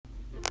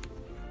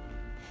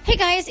Hey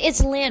guys,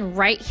 it's Lynn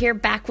right here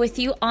back with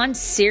you on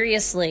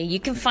Seriously. You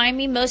can find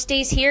me most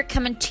days here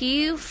coming to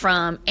you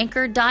from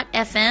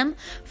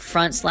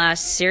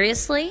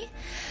anchor.fm/seriously.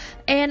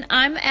 And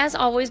I'm, as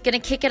always, going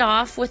to kick it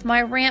off with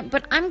my rant,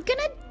 but I'm going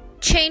to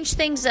change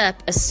things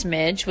up a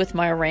smidge with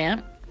my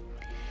rant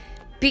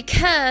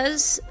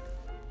because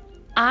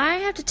I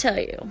have to tell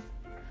you,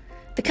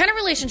 the kind of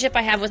relationship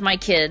I have with my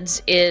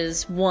kids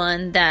is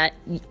one that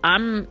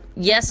I'm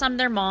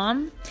their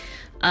mom.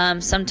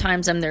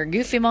 Sometimes I'm their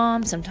goofy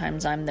mom.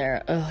 Sometimes I'm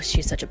their,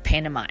 she's such a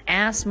pain in my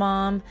ass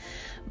mom.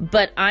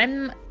 But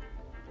I'm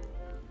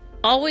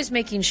always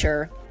making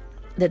sure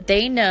that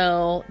they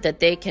know that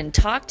they can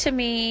talk to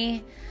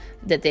me,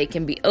 that they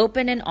can be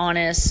open and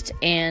honest.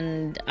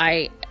 And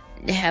I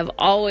have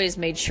always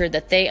made sure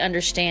that they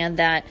understand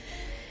that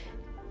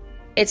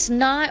it's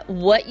not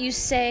what you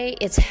say,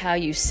 it's how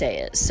you say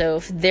it. So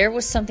if there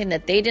was something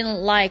that they didn't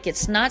like,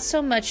 it's not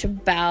so much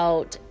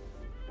about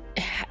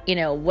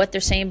what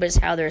they're saying, but it's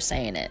how they're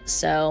saying it.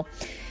 So,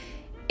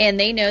 and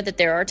they know that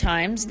there are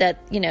times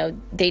that,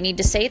 they need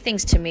to say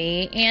things to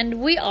me.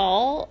 And we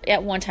all,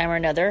 at one time or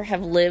another,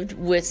 have lived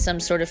with some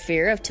sort of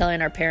fear of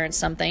telling our parents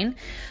something.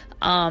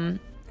 But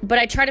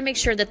I try to make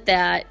sure that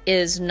that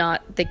is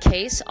not the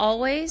case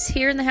always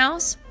here in the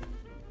house.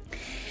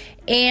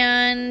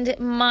 And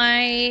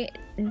my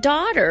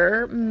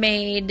daughter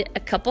made a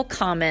couple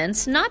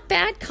comments, not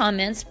bad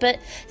comments, but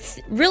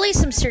really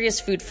some serious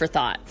food for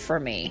thought for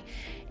me.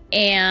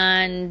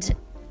 And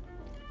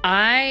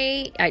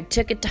I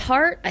took it to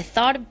heart. I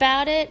thought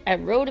about it. I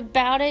wrote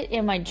about it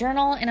in my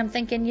journal. And I'm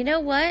thinking, you know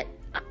what?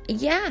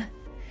 Yeah.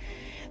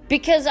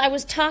 Because I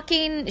was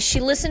talking, she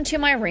listened to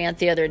my rant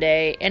the other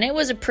day, and it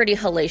was a pretty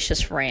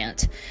hellacious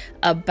rant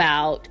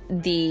about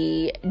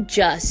the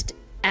just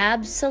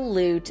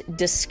absolute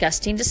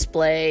disgusting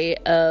display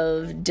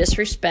of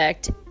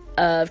disrespect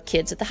of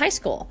kids at the high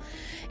school.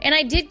 And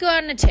I did go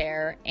on a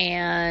tear,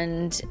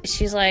 and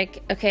she's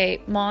like,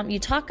 okay, Mom, you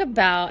talk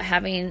about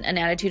having an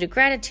attitude of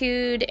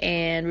gratitude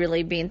and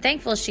really being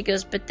thankful. She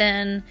goes, but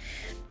then,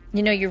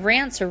 your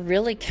rants are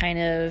really kind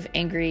of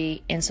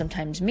angry and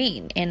sometimes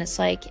mean. And it's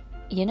like,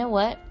 you know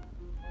what?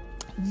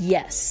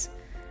 Yes,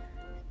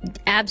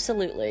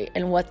 absolutely.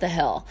 And what the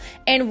hell?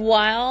 And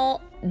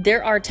while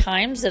there are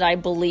times that I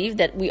believe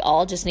that we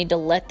all just need to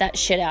let that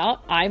shit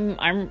out, I'm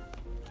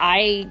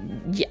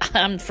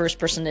the first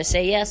person to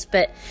say yes,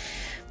 but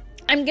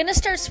I'm going to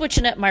start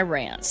switching up my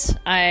rants.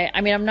 I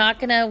mean, I'm not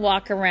going to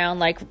walk around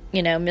like,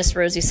 Miss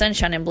Rosie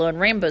Sunshine and blowing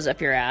rainbows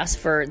up your ass,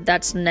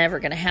 that's never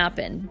going to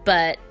happen.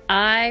 But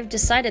I've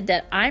decided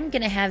that I'm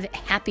going to have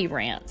happy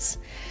rants.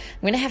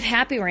 I'm going to have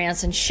happy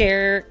rants and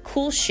share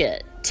cool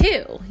shit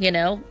too,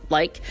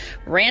 like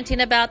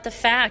ranting about the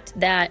fact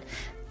that,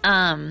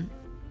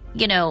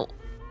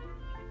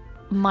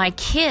 my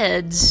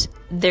kids,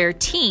 they're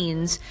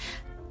teens,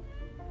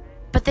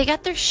 but they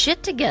got their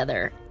shit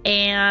together.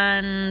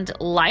 And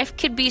life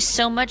could be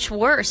so much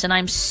worse, and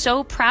I'm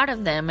so proud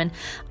of them, and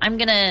I'm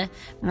gonna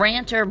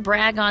rant or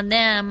brag on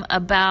them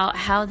about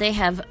how they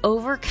have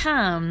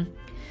overcome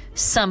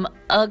some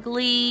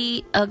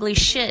ugly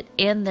shit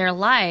in their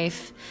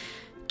life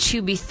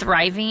to be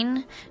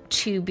thriving,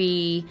 to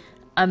be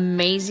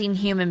amazing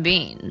human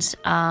beings.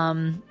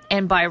 And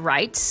by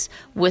rights,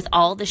 with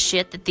all the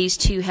shit that these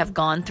two have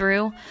gone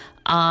through,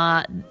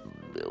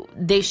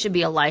 they should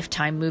be a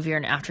Lifetime movie or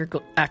an after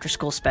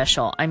school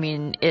special. I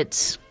mean, you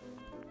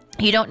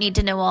don't need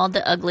to know all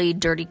the ugly,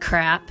 dirty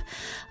crap.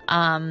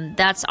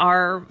 That's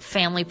our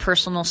family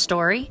personal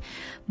story.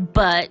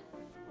 But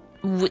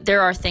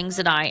there are things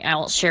that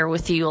I'll share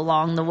with you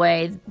along the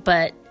way.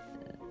 But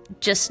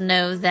just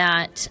know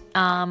that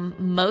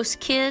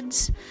most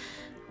kids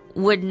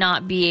would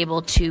not be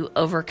able to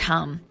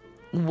overcome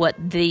what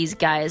these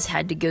guys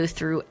had to go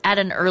through at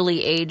an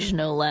early age,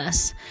 no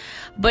less.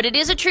 But it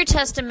is a true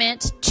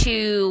testament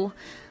to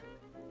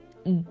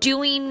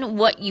doing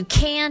what you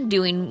can,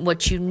 doing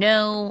what you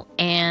know,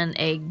 and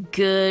a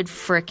good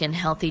frickin'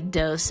 healthy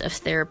dose of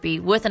therapy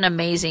with an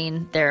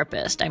amazing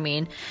therapist. I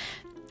mean,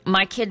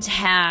 my kids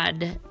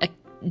had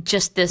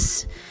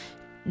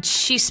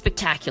she's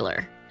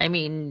spectacular. I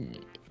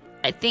mean,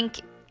 I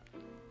think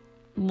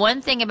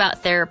one thing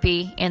about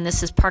therapy, and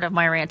this is part of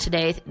my rant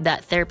today,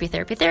 that therapy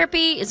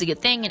is a good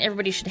thing, and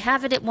everybody should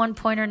have it at one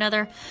point or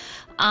another.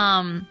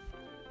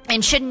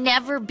 And should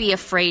never be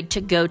afraid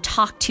to go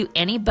talk to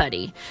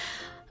anybody.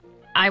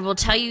 I will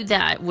tell you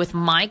that with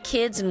my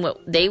kids and what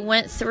they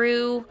went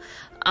through,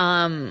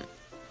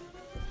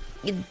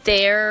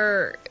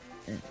 their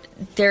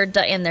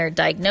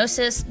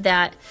diagnosis,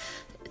 that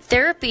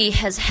therapy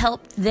has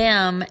helped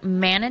them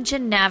manage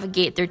and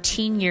navigate their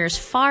teen years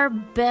far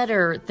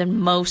better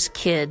than most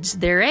kids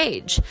their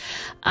age.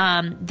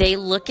 They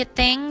look at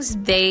things,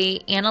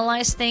 they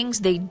analyze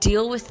things, they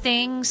deal with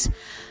things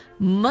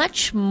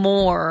much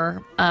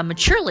more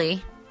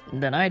maturely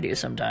than I do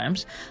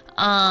sometimes.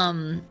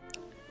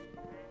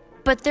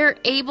 But they're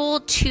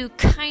able to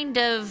kind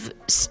of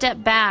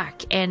step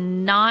back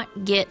and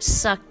not get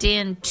sucked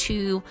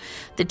into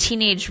the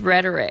teenage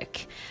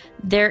rhetoric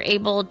they're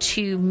able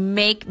to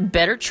make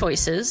better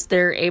choices.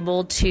 They're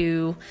able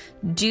to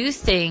do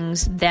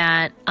things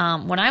that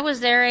when I was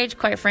their age,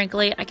 quite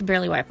frankly, I could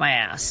barely wipe my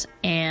ass.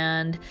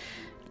 And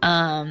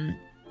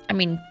I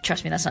mean,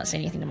 trust me, that's not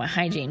saying anything to my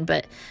hygiene,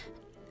 but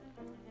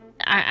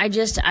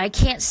I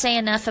can't say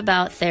enough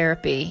about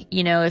therapy.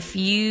 You know,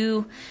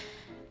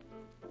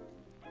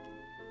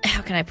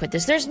 how can I put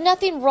this? There's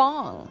nothing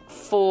wrong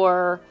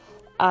for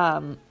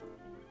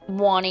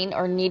wanting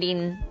or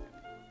needing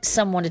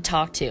someone to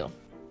talk to.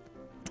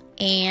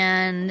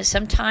 And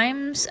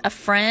sometimes a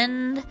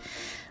friend,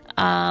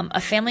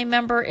 a family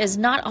member is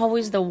not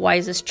always the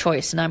wisest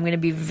choice. And I'm going to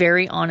be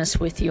very honest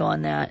with you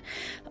on that.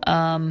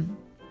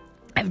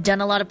 I've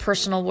done a lot of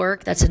personal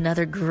work. That's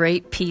another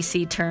great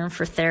PC term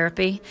for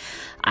therapy.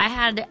 I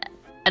had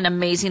an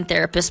amazing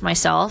therapist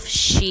myself.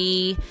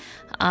 She,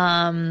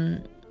 I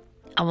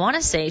want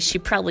to say she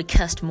probably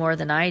cussed more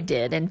than I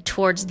did. And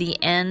towards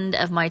the end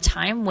of my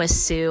time with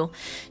Sue,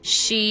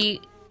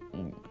 she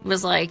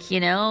was like,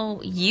 you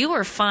know, you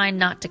were fine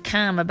not to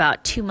come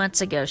about 2 months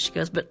ago. She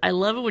goes, but I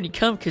love it when you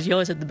come because you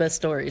always have the best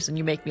stories and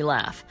you make me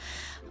laugh.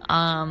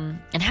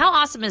 And how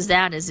awesome is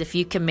that, is if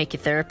you can make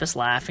your therapist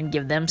laugh and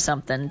give them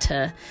something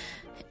to,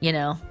 you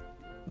know,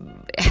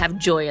 have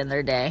joy in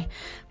their day.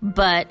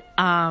 But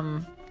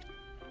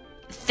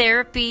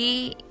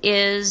therapy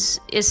is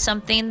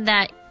something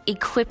that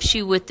equips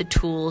you with the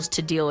tools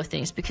to deal with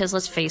things, because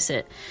let's face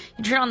it,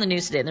 you turn on the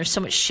news today and there's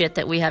so much shit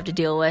that we have to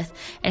deal with,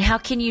 and how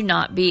can you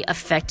not be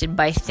affected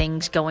by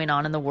things going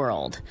on in the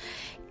world?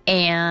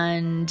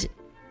 And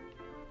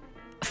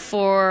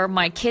for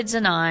my kids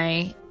and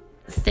I,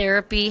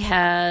 therapy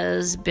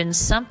has been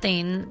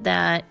something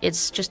that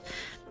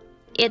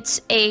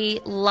it's a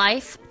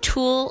life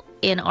tool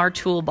in our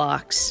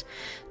toolbox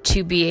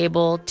to be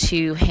able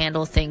to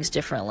handle things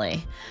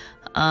differently.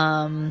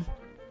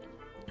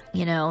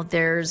 You know,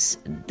 there's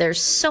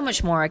so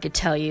much more I could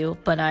tell you,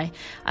 but I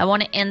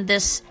want to end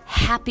this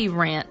happy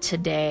rant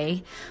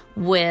today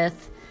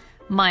with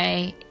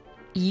my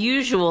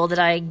usual that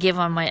I give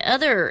on my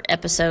other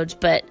episodes,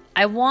 but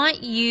I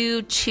want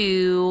you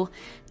to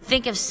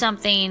think of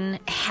something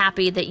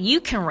happy that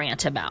you can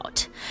rant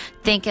about.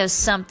 Think of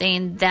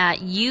something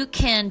that you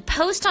can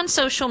post on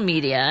social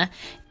media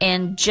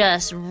and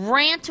just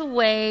rant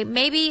away.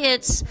 Maybe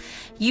it's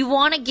you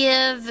want to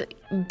give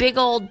big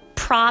old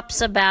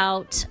props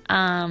about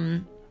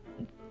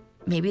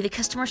maybe the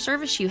customer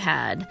service you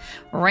had.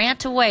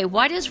 Rant away.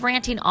 Why does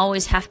ranting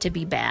always have to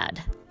be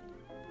bad?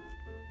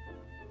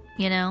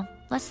 You know,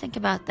 let's think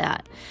about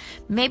that.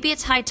 Maybe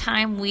it's high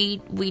time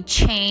we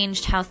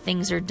changed how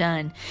things are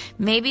done.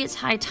 Maybe it's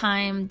high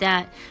time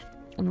that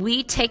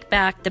we take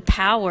back the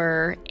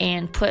power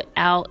and put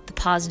out the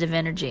positive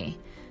energy.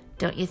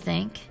 Don't you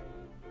think?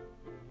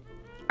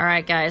 All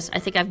right, guys, I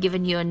think I've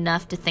given you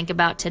enough to think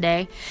about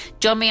today.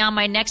 Join me on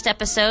my next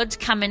episodes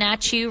coming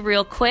at you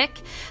real quick.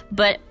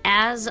 But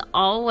as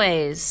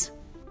always,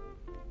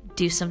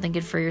 do something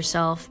good for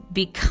yourself.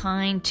 Be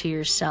kind to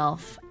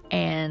yourself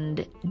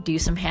and do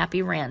some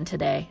happy rant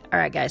today. All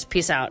right, guys,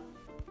 peace out.